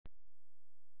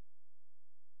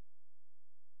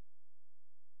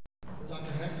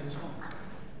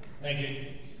Thank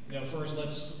you. First,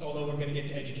 although we're going to get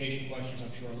to education questions,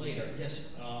 I'm sure, later. Yes.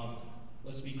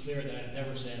 Let's be clear that I've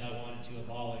never said I wanted to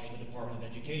abolish the Department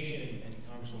of Education, and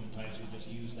Congresswoman Titus would just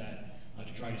use that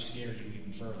to try to scare you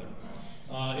even further.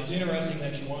 It's interesting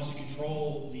that she wants to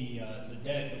control the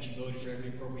debt when she voted for every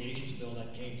appropriations bill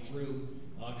that came through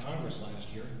Congress last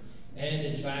year. And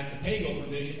in fact, the pay-go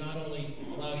provision not only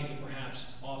allows you to perhaps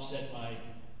offset by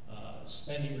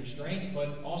spending restraint,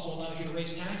 but also allows you to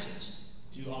raise taxes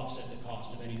to offset the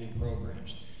cost of any new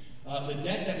programs. The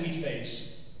debt that we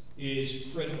face is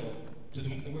critical to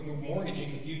we're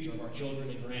mortgaging the future of our children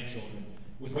and grandchildren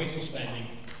with wasteful spending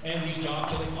and these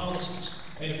job-killing policies.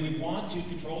 And if we want to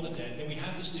control the debt, then we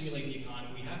have to stimulate the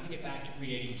economy. We have to get back to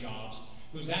creating jobs,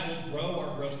 because that will grow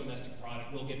our gross domestic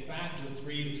product. We'll get back to a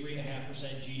 3 to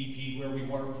 3.5% GDP where we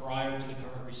were prior to the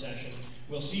current recession.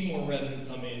 We'll see more revenue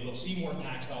come in. We'll see more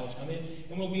tax dollars come in,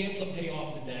 and we'll be able to pay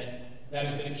off the debt that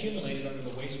has been accumulated under the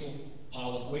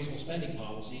wasteful spending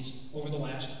policies over the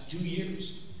last 2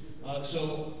 years.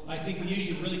 So I think the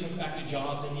issue really comes back to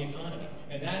jobs and the economy.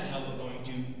 And that's how we're going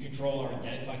to control our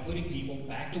debt, by putting people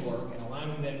back to work and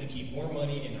allowing them to keep more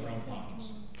money in their own pockets.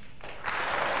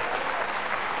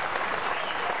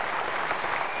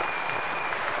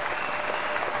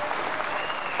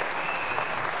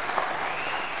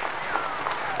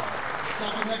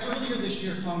 Dr. Beck, earlier this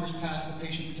year, Congress passed the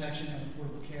Patient Protection and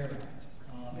Affordable Care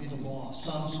Act into law.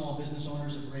 Some small business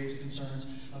owners have raised concerns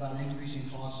about increasing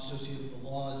costs associated with the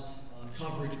law's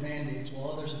coverage mandates,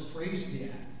 while others have praised the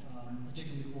act,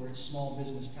 particularly for its small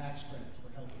business tax credits for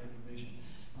healthcare provision.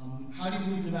 How do you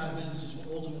believe Nevada businesses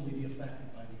will ultimately be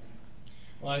affected by the act?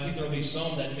 Well, I think there will be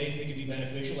some that may think it'd be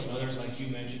beneficial, and others, like you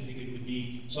mentioned, think it would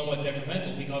be somewhat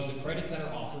detrimental, because the credits that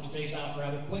are offered phase out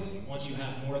rather quickly. Once you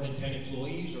have more than 10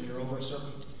 employees, or you're over a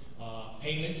certain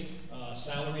payment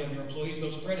salary of your employees,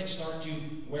 those credits start to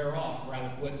wear off rather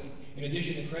quickly. In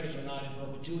addition, the credits are not in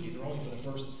perpetuity. They're only for the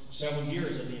first several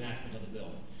years of the enactment of the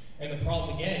bill. And the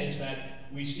problem, again, is that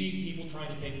we see people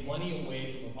trying to take money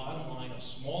away from the bottom line of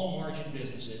small margin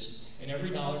businesses, and every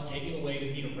dollar taken away to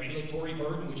meet a regulatory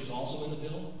burden, which is also in the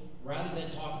bill. Rather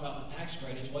than talk about the tax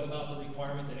credits, what about the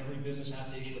requirement that every business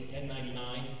have to issue a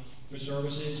 1099 for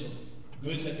services or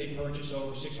goods that they purchase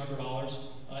over $600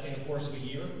 in the course of a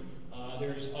year?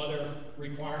 There's other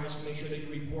requirements to make sure that you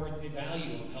report the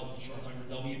value of health insurance on your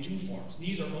W-2 forms.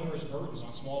 These are onerous burdens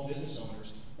on small business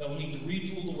owners that will need to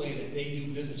retool the way that they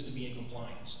do business to be in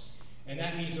compliance. And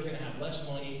that means they're going to have less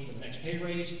money for the next pay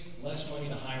raise, less money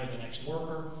to hire the next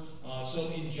worker. So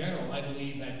in general, I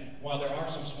believe that while there are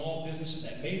some small businesses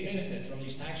that may benefit from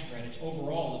these tax credits,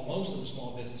 overall, most of the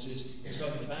small businesses in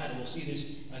Southern Nevada will see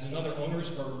this as another onerous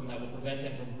burden that will prevent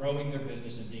them from growing their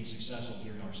business and being successful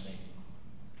here in our state.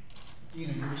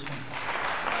 Dina, your response.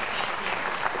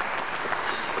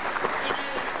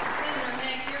 Senator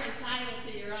Beck, you're entitled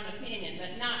to your own opinion,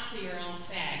 but not to your own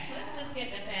facts. Let's just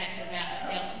get the facts about the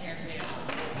health care bill.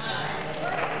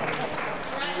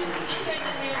 Right under the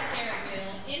health care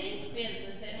bill, any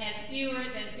business that has fewer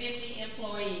than 50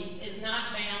 employees is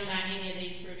not bound by any of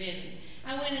these provisions.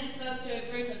 I went and spoke to a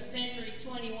group of Century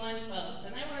 21 folks,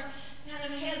 and they were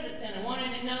kind of hesitant and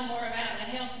wanted to know more about the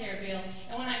health care bill.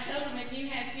 And when I told them if you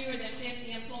have fewer than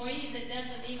 50 employees, it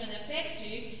doesn't even affect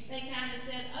you, they kind of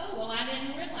said, oh, well, I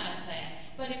didn't realize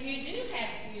that. But if you do have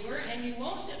fewer and you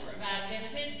want to provide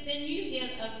benefits, then you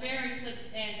get a very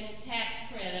substantial tax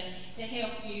credit to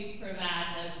help you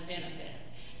provide those benefits.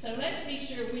 So let's be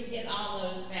sure we get all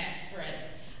those facts straight.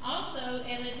 Also,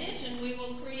 in addition, we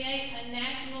will create a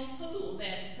national pool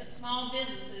that small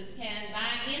businesses can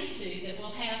buy into that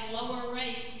will have lower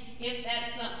rates if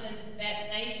that's something that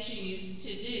they choose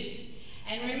to do.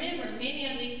 And remember, many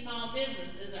of these small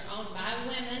businesses are owned by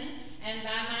women and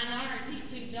by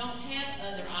minorities who don't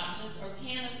have other options or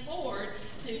can't afford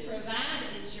to provide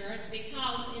insurance,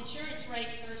 because insurance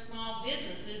rates for small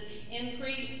businesses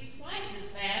increase twice as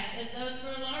fast as those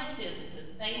for large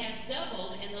businesses. They have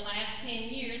doubled in the last 10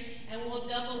 years and will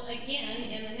double again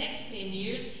in the next 10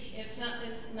 years if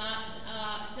something's not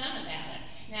done about it.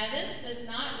 Now, this is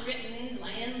not written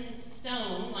in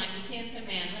stone like the 10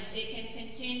 Commandments. It can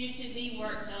continue to be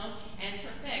worked on and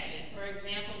perfected. For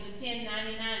example, the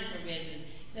 1099 provision.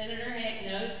 Senator Heck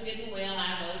knows good and well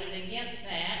I voted against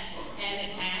that, and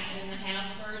it passed in the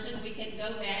House version. We can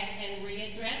go back and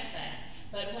readdress that.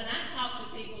 But when I talk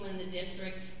to people in the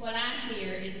district, what I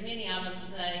hear is many of them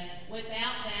say,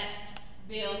 without that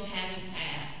bill having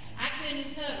passed, I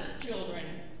couldn't cover children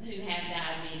who have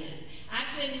diabetes. I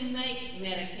couldn't make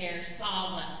Medicare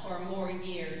solvent for more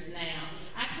years now.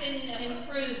 I couldn't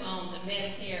improve on the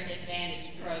Medicare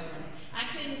Advantage programs. I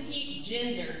couldn't keep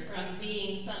gender from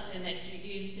being something that you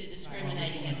use to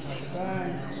discriminate against people.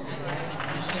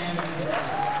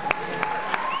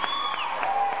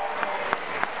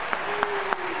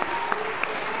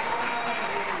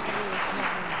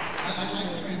 I'd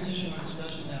like to transition our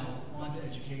discussion now onto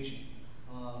education.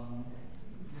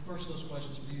 The first of those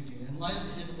questions for you, Dina. In light of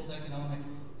the difficult economic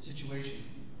situation,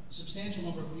 a substantial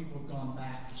number of people have gone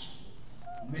back to school.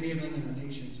 Many of them in our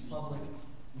nation's public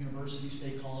universities,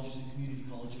 state colleges, and community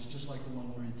colleges, just like the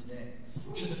one we're in today.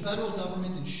 Should the federal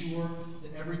government ensure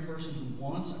that every person who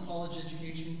wants a college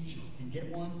education can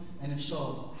get one? And if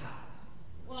so, how?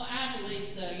 Well, I believe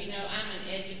so. You know, I'm an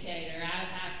educator.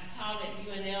 I've taught at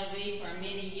UNLV for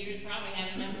many years, probably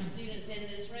have a number of students in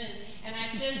this room, and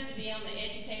I chose to be on the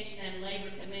Education and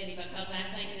Labor Committee because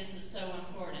I think this is so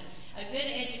important. A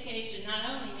good education not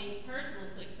only means personal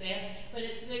success, but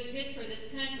it's good for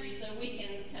this country so we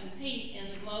can compete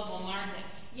in the global market.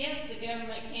 Yes, the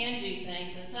government can do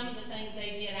things, and some of the things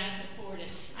they did I supported.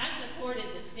 I supported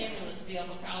the stimulus bill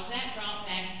because that brought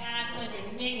back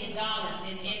 $500 million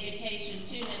in education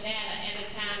to Nevada at a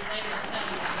time they were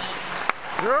cutting the budget.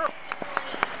 Sure.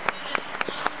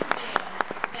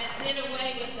 That did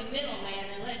away with the middleman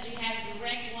and let you have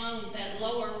direct loans at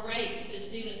lower rates to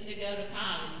students to go to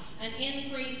college. An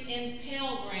increase in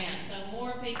Pell Grants so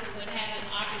more people would have